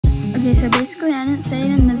Okay, so basically I didn't say it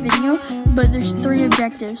in the video, but there's 3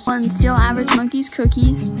 objectives. 1, steal Average Monkey's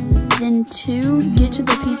cookies. Then 2, get to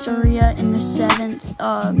the pizzeria in the 7th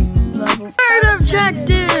level. 3rd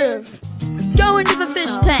objective! Go into the fish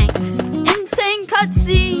tank. Insane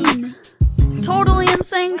cutscene! Totally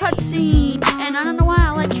insane cutscene! And I don't know why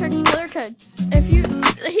I like Trick's killer code.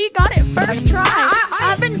 He got it first try.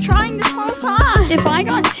 I've been trying this whole time. If I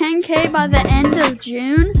got 10K by the end of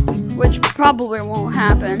June, which probably won't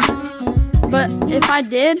happen, but if I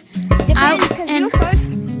did,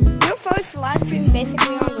 your first live stream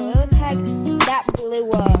basically on Gorilla Tag, that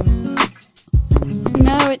blew up.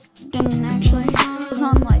 No, it didn't actually. It was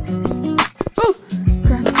on like, oh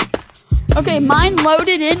crap. Okay, mine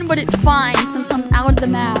loaded in, but it's fine since I'm out of the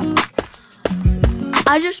map.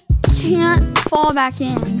 I just can't fall back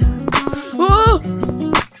in. Oh,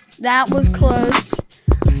 that was close.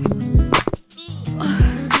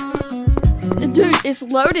 Dude, it's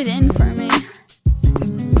loaded in for me.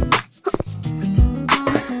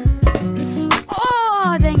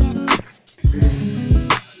 Oh, dang it.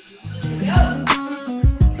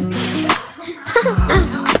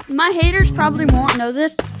 My haters probably won't know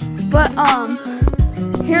this, but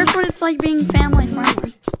here's what it's like being family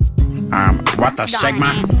friendly. What the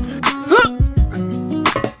Sigma?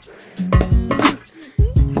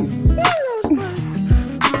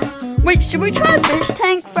 Wait, should we try a fish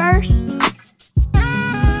tank first?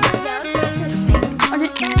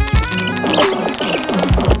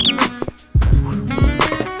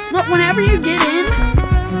 Look, whenever you get in,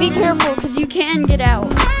 be careful because you can get out.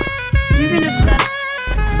 You can just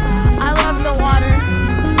I love the water.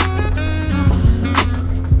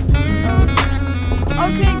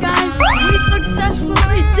 Okay guys, we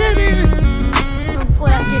successfully did it!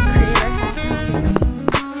 Hopefully I get creator hat.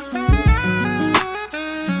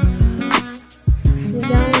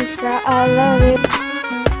 I love it.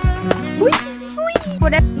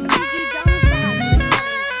 Whatever you do, don't stop.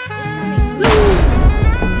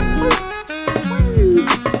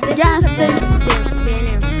 The gas station. Going to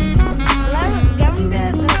the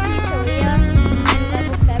pizzeria in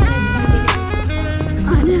level 7 is I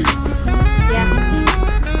know. Yeah.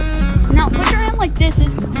 Now put your hand like this.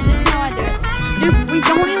 This is how I do it. Dude, we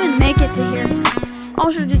don't even make it to here.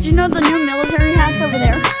 Also, did you know the new military hat's over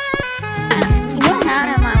there? What hat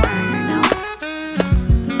am I wearing right now?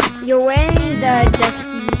 You're wearing the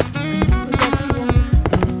dusty one.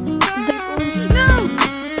 No!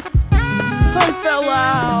 I fell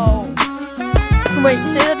out. Wait,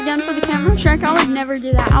 say that again for the camera. Shrek, I would never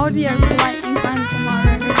do that. I would be a polite and kindful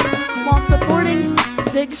moderator while supporting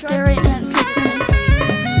Big Scary and Pistons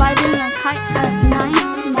by being a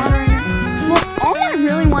nice moderator. Look, all I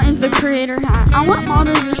really want is the creator hat. I want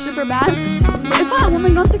moderator super bad, but if I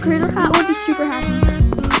only got the creator hat, I would be super happy.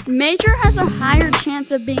 Major has a higher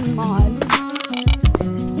chance of being mod.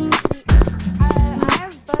 I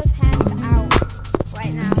have both hands out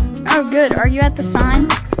right now. Oh, good. Are you at the sign?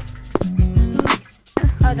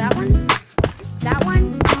 Oh, that one? That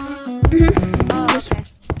one? Mm-hmm. Oh, okay.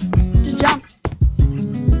 Just jump.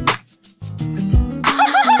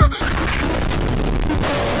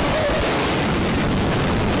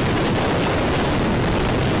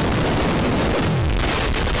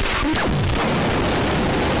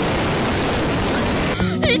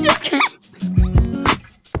 He just can't.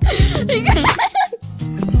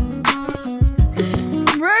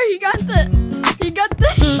 Bro, he got the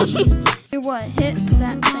what, hit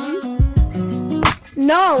that thing?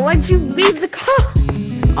 No, why'd you leave the car?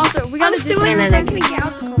 Also, we gotta do doing it. I something. couldn't get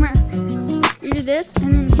out the car. Come here. You do this,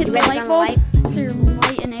 and then hit the better light on the bulb, light. so your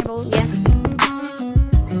light enables. Yeah.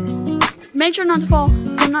 Make sure not to fall.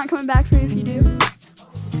 I'm not coming back for you if you do.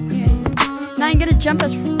 Yeah. Now you gotta jump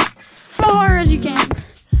as far as you can,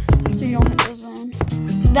 so you don't hit the zone.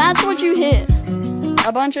 That's what you hit.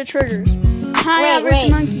 A bunch of triggers. High average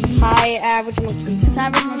monkey. High average monkey. It's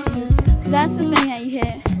average monkey. That's the thing that you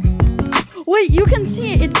hit. Wait, you can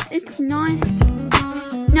see it. It's not.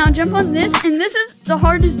 Now jump on this, and this is the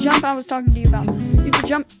hardest jump I was talking to you about. You can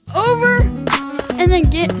jump over and then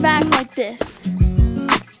get back like this.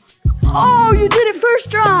 Oh, you did it first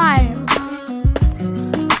try.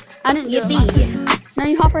 I didn't do it. Yippee. Now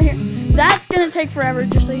you hop right here. That's gonna take forever,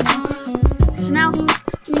 just so you know. So now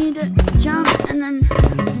you need to jump and then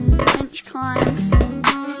bench climb.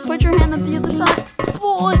 Put your hand on the other side,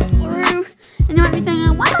 pull it through, and you might be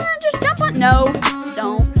thinking, why don't I just jump on? No,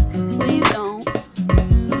 don't. Please don't.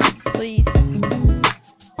 Please.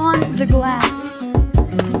 On the glass.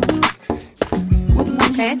 With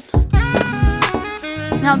one hand.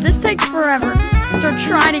 Now this takes forever, so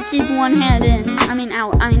try to keep one hand in. I mean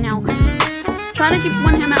out. Try try to keep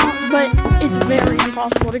one hand out, but it's very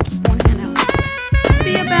impossible to keep one hand out.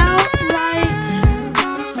 Be about right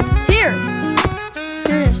here.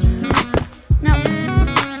 Here it is.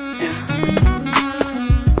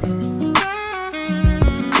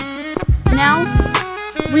 Now,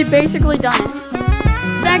 we've basically done it.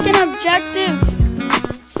 Second objective.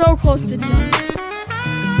 So close to done.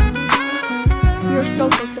 You're so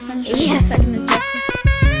close to finishing the second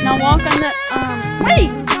objective. Now walk on the, wait!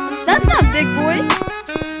 That's not Big Boy.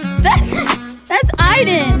 That's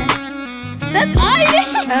Aiden. That's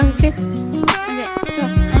Aiden. Okay. Okay, so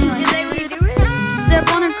anyway. Did they redo it? Step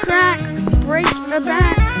on a crack, break the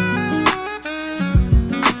back.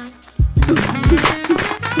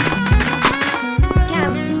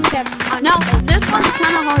 Now, this one's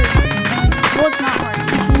kind of hard. Well, it's not hard. You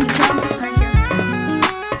just need to jump right here.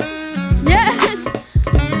 Yes!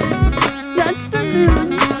 That's the moon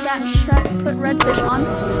that Shrek put Redfish on.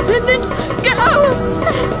 And then, go!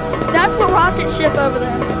 That's the rocket ship over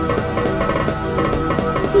there.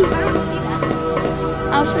 I don't see that.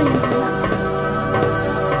 I'll show you.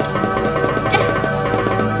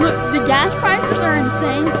 Look, the gas prices are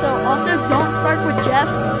insane, so also don't spark with Jeff.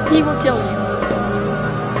 He will kill you.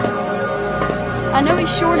 I know he's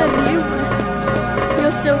short as you, but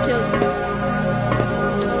he'll still kill you.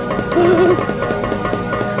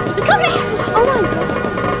 Come here! Oh my god!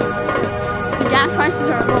 The gas prices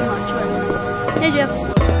are a little much, but... Hey, Jeff.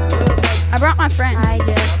 I brought my friend. Hi,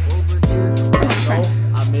 Jeff. My friend.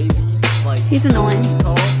 He's annoying.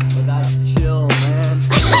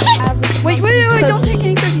 Wait, don't take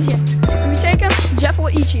any cookies yet. If you take them, Jeff will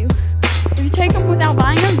eat you. If you take them without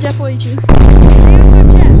buying them, Jeff will eat you.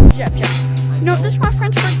 Jeff. You know, this is my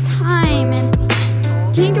friend's first time, and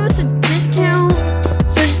can you give us a discount?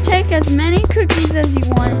 So just take as many cookies as you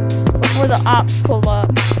want before the ops pull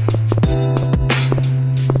up.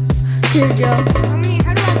 Here you go.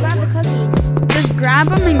 How do I grab the cookies? Just grab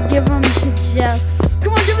them and give them to Jeff.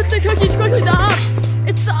 Come on, give us the cookies quickly, the ops!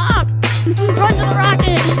 It's the ops! Run to the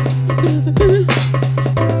rocket!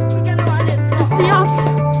 We gotta run it. The ops!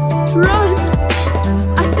 Run!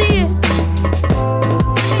 I see it!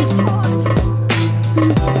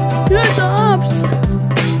 Here's the ops!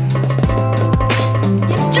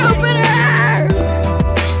 Jump in air!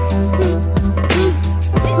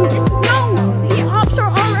 No! The ops are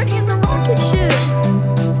already in the rocket ship!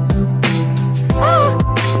 Oh!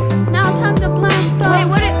 Now time to blast off!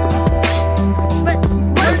 Wait,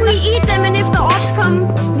 what if we eat them and if the ops come,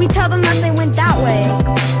 we tell them that they went that way?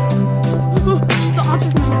 The ops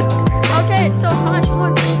are coming. Okay, so hush,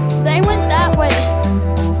 look. They went that way.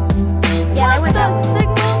 Yeah, they went that way.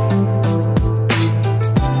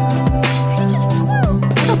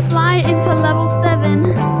 Fly into level 7.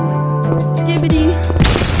 Skibbity.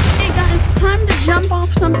 Hey guys, time to jump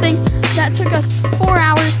off something that took us 4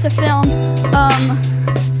 hours to film.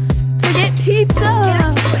 To get pizza.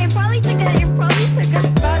 It probably took us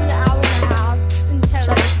about an hour and a half until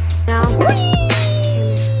Shut up. now.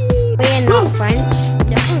 Whee! We're not French.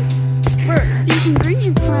 Yeah. Where the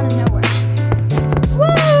ingredients come out of nowhere. Woo!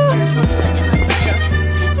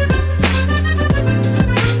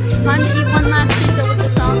 Time to eat one last pizza with a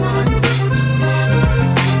song on.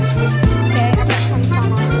 Okay, I got some song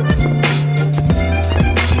on.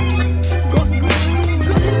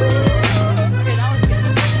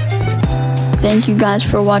 Thank you guys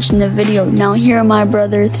for watching the video. Now hear my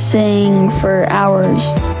brother sing for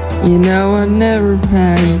hours. You know I never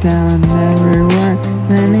back down, never work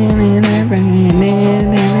many